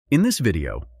In this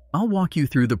video, I'll walk you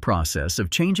through the process of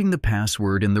changing the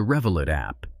password in the Revolut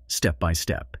app, step by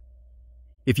step.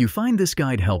 If you find this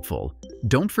guide helpful,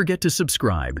 don't forget to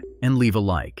subscribe and leave a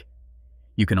like.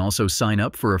 You can also sign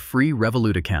up for a free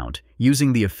Revolut account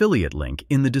using the affiliate link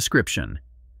in the description.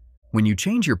 When you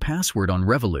change your password on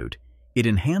Revolut, it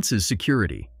enhances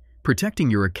security,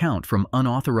 protecting your account from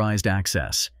unauthorized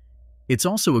access. It's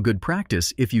also a good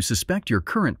practice if you suspect your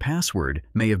current password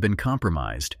may have been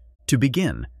compromised. To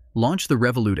begin, launch the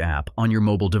Revolut app on your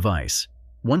mobile device.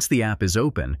 Once the app is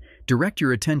open, direct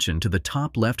your attention to the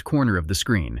top left corner of the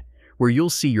screen, where you'll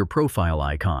see your profile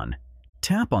icon.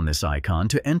 Tap on this icon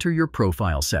to enter your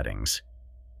profile settings.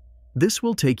 This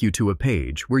will take you to a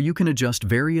page where you can adjust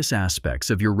various aspects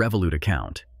of your Revolut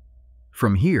account.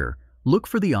 From here, look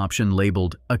for the option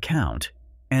labeled Account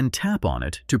and tap on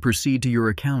it to proceed to your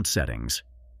account settings.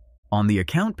 On the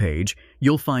account page,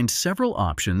 you'll find several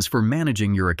options for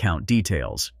managing your account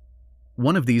details.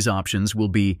 One of these options will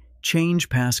be Change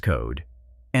Passcode,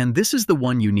 and this is the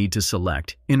one you need to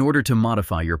select in order to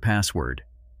modify your password.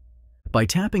 By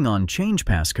tapping on Change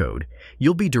Passcode,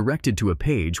 you'll be directed to a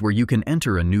page where you can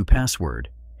enter a new password.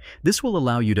 This will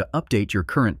allow you to update your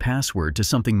current password to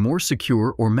something more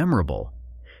secure or memorable.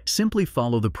 Simply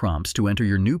follow the prompts to enter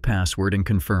your new password and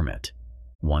confirm it.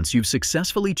 Once you've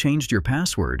successfully changed your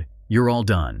password, you're all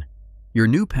done. Your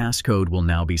new passcode will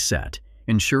now be set,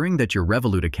 ensuring that your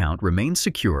Revolut account remains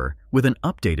secure with an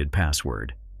updated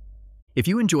password. If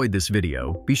you enjoyed this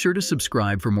video, be sure to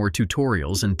subscribe for more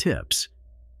tutorials and tips.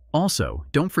 Also,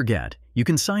 don't forget, you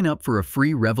can sign up for a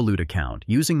free Revolut account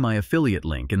using my affiliate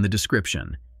link in the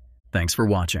description. Thanks for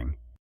watching.